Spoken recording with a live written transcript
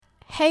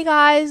Hey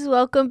guys,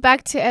 welcome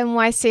back to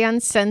NYC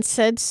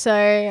Uncensored.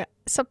 So,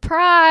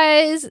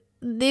 surprise,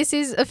 this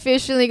is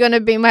officially going to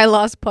be my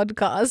last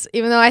podcast,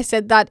 even though I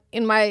said that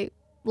in my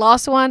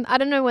last one. I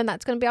don't know when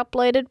that's going to be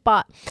uploaded,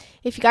 but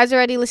if you guys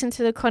already listened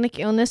to the chronic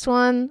illness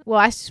one, well,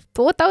 I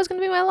thought that was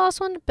going to be my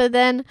last one, but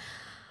then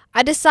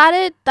I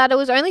decided that it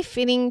was only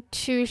fitting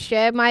to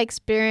share my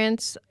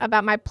experience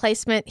about my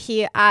placement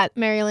here at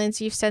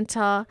Maryland's Youth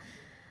Centre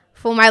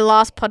for my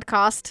last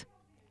podcast.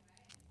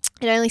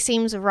 It only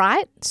seems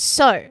right.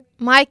 So,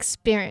 my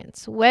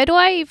experience. Where do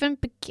I even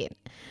begin?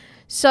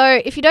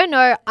 So, if you don't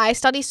know, I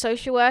study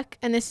social work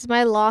and this is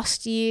my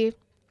last year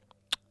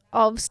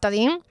of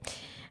studying.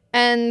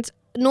 And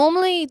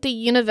normally the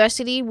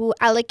university will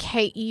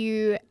allocate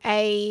you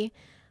a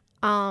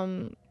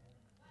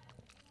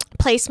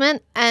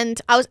placement,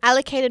 and I was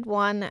allocated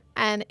one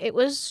and it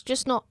was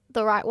just not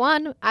the right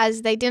one,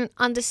 as they didn't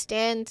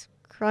understand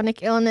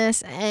chronic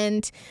illness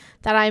and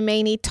that I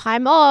may need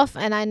time off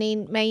and I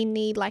may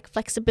need like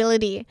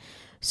flexibility.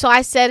 So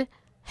I said,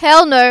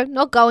 hell no,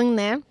 not going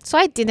there. So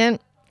I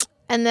didn't.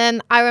 And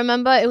then I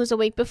remember it was a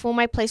week before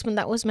my placement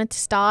that was meant to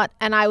start,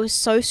 and I was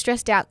so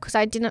stressed out because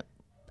I didn't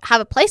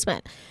have a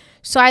placement.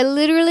 So I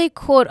literally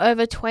called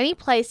over 20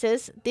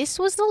 places. This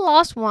was the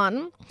last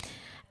one.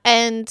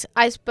 And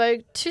I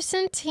spoke to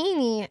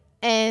Santini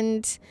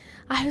and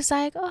I was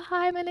like, oh,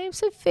 hi, my name's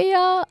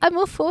Sofia. I'm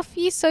a fourth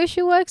year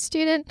social work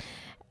student.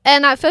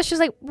 And at first she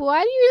was like,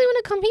 why do you really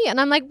want to come here? And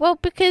I'm like, well,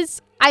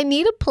 because I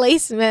need a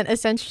placement,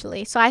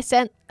 essentially. So I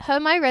sent her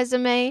my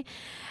resume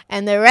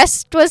and the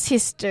rest was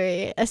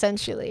history,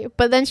 essentially.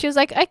 But then she was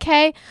like,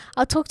 okay,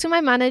 I'll talk to my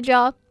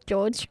manager,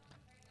 George.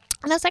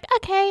 And I was like,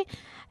 okay.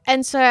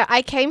 And so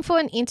I came for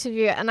an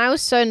interview and I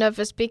was so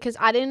nervous because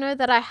I didn't know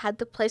that I had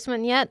the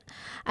placement yet.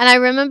 And I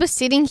remember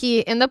sitting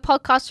here in the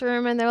podcast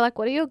room and they were like,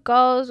 what are your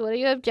goals? What are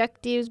your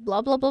objectives?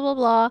 Blah, blah, blah, blah,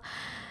 blah.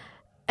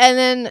 And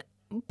then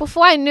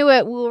before I knew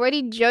it, we were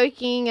already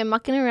joking and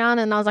mucking around,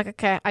 and I was like,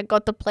 okay, I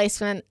got the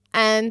placement.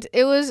 And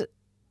it was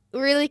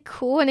really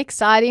cool and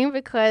exciting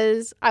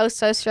because I was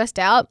so stressed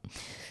out.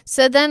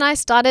 So then I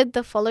started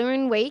the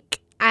following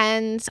week,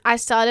 and I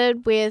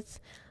started with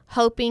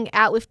helping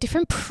out with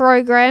different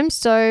programs.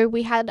 So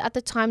we had at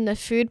the time the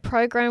food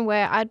program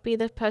where I'd be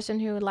the person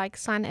who would like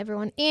sign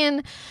everyone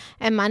in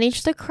and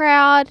manage the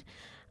crowd.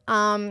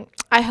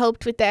 I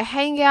helped with their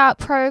hangout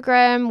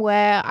program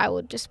where I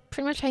would just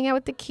pretty much hang out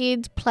with the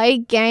kids, play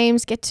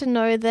games, get to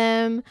know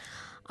them.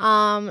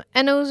 And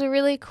it was a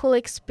really cool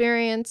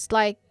experience,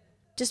 like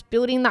just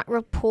building that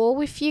rapport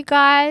with you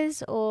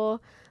guys, or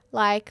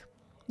like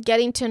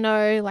getting to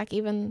know like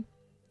even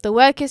the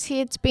workers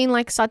here. It's been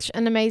like such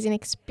an amazing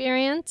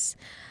experience.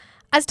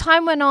 As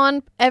time went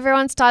on,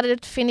 everyone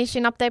started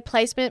finishing up their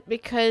placement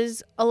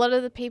because a lot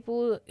of the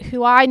people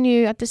who I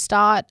knew at the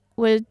start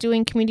were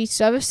doing community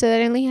service, so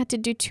they only had to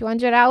do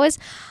 200 hours.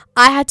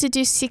 I had to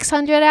do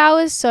 600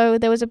 hours, so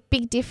there was a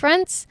big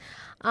difference.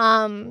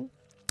 And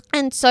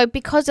so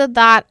because of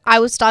that,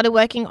 I started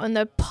working on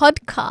the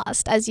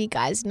podcast, as you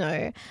guys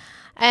know.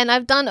 And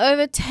I've done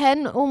over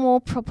 10 or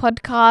more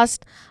podcasts.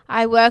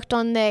 I worked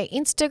on their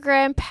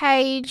Instagram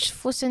page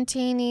for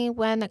Santini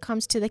when it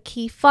comes to the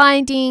key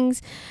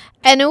findings.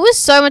 And it was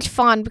so much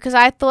fun because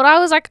I thought I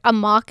was like a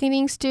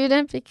marketing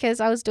student because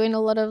I was doing a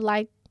lot of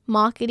like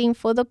marketing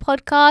for the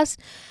podcast.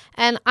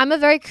 And I'm a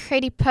very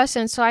creative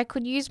person, so I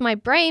could use my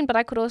brain, but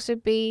I could also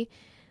be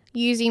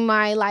using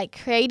my like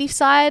creative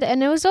side.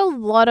 And it was a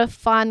lot of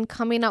fun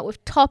coming up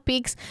with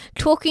topics,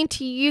 talking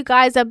to you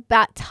guys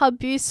about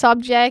taboo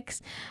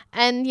subjects,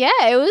 and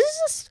yeah, it was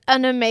just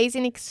an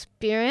amazing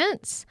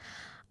experience.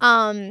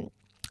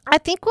 I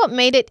think what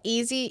made it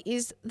easy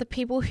is the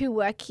people who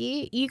work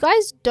here. You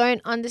guys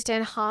don't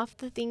understand half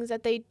the things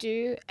that they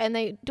do, and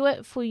they do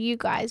it for you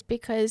guys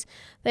because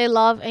they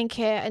love and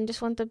care and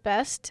just want the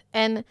best.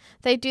 And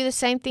they do the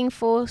same thing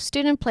for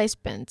student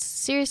placements.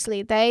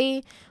 Seriously,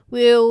 they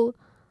will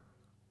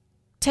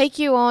take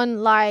you on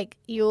like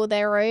you're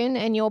their own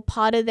and you're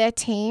part of their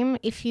team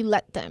if you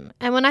let them.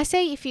 And when I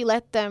say if you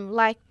let them,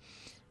 like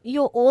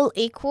you're all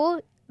equal.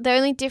 The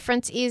only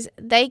difference is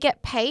they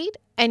get paid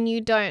and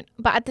you don't.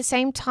 But at the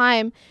same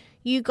time,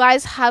 you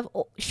guys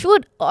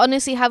should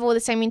honestly have all the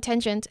same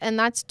intentions, and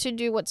that's to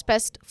do what's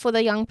best for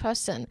the young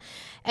person.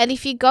 And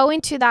if you go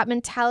into that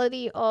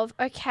mentality of,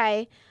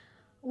 okay,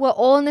 we're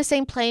all in the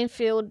same playing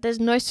field, there's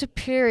no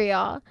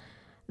superior,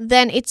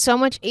 then it's so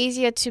much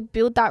easier to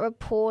build that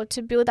rapport,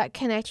 to build that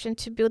connection,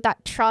 to build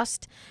that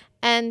trust.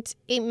 And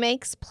it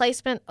makes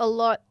placement a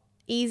lot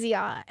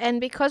easier. And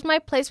because my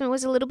placement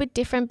was a little bit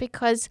different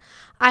because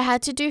I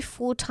had to do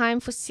full time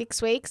for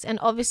 6 weeks, and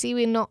obviously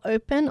we're not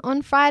open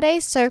on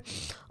Fridays. So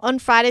on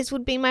Fridays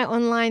would be my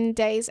online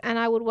days, and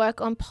I would work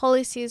on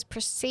policies,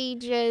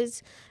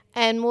 procedures,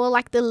 and more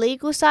like the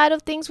legal side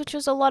of things, which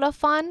was a lot of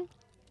fun.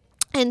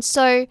 And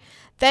so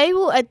they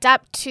will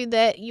adapt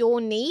to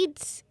your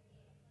needs.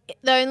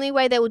 The only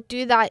way they will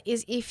do that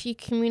is if you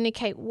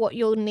communicate what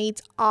your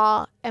needs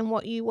are and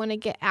what you want to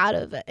get out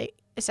of it,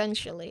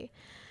 essentially.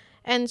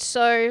 And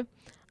so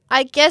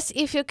I guess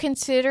if you're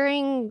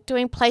considering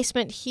doing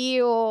placement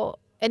here or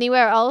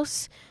anywhere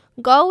else,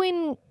 go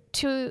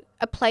into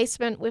a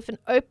placement with an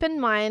open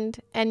mind,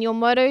 and your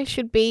motto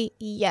should be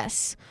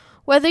yes.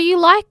 Whether you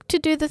like to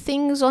do the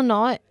things or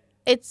not,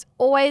 it's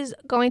always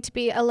going to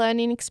be a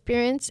learning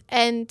experience.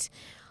 And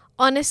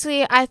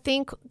honestly, I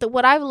think that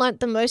what I've learned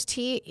the most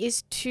here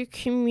is to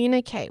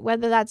communicate,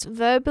 whether that's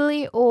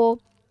verbally or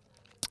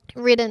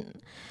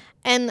written.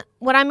 And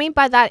what I mean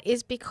by that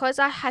is because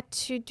I had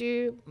to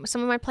do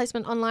some of my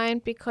placement online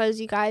because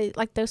you guys,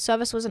 like, the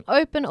service wasn't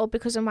open, or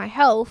because of my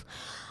health,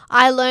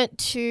 I learned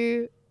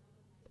to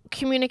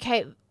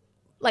communicate,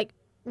 like,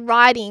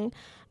 writing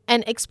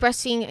and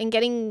expressing and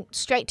getting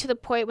straight to the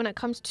point when it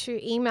comes to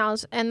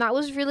emails. And that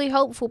was really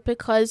helpful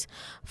because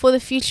for the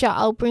future,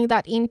 I'll bring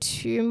that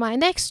into my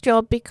next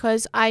job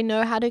because I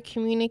know how to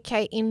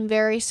communicate in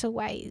various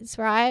ways,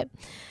 right?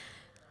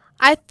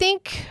 I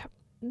think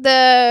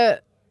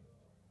the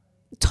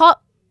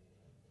top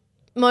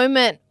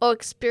moment or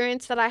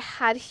experience that I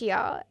had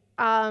here,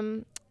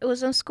 it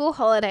was on school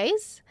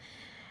holidays.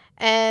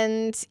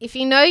 And if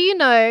you know, you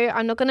know.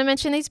 I'm not going to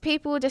mention these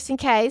people just in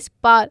case,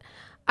 but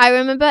I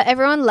remember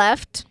everyone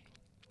left,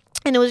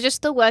 and it was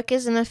just the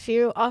workers and a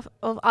few of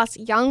us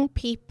young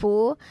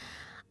people.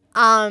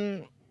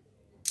 And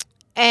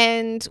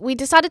we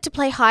decided to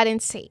play hide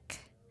and seek.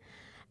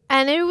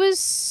 And it was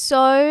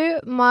so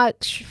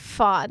much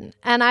fun.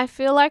 And I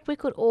feel like we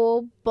could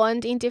all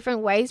bond in different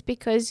ways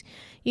because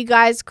you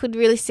guys could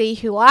really see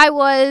who I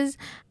was.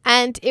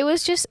 And it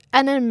was just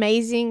an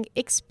amazing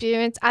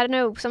experience. I don't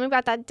know, something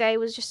about that day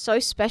was just so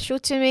special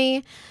to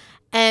me.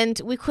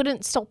 And we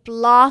couldn't stop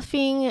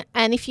laughing.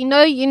 And if you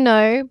know, you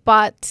know.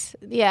 But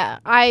yeah,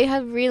 I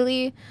have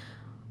really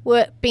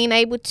been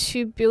able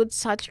to build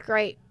such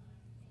great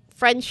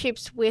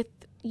friendships with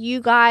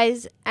you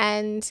guys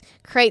and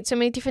create so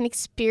many different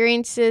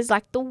experiences,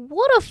 like the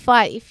water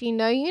fight. If you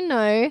know, you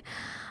know.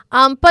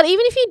 But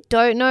even if you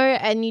don't know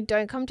and you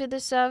don't come to the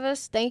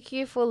service, thank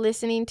you for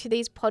listening to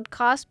these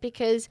podcasts,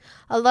 because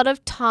a lot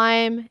of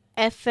time,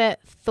 effort,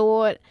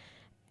 thought,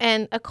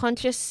 and a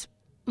conscious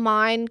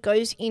mind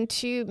goes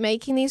into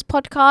making these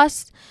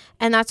podcasts.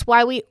 And that's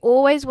why we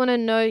always want to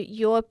know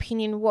your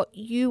opinion, what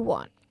you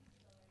want.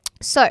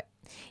 So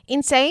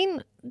in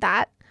saying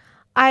that,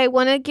 I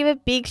want to give a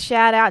big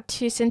shout out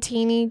to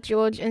Santini,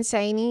 George, and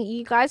Saini.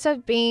 You guys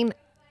have been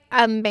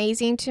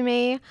amazing to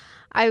me.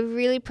 I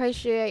really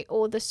appreciate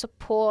all the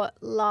support,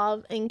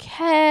 love, and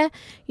care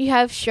you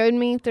have shown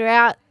me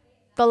throughout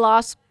the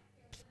last,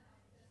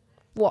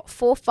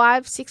 4,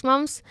 5, 6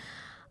 months.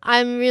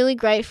 I'm really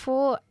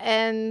grateful,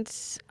 and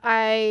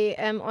I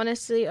am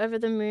honestly over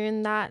the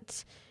moon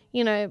that,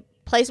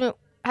 placement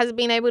has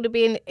been able to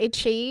be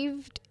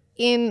achieved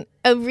in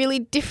a really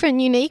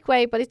different, unique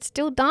way, but it's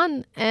still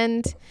done.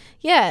 And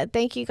yeah,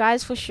 thank you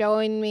guys for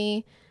showing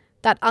me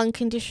that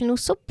unconditional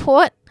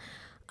support.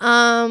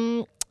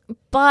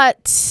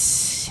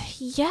 But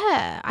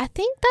yeah, I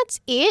think that's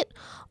it.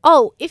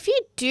 Oh, if you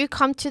do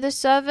come to the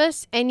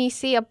service and you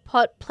see a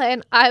pot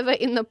plant either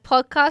in the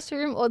podcast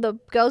room or the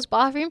girls'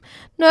 bathroom,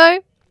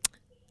 no,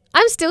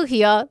 I'm still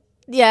here.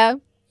 Yeah,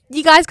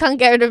 you guys can't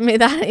get rid of me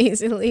that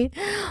easily.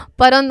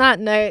 But on that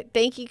note,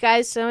 thank you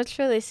guys so much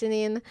for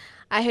listening.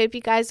 I hope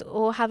you guys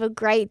all have a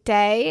great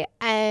day,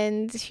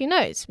 and who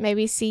knows,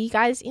 maybe see you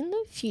guys in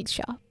the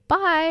future.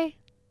 Bye.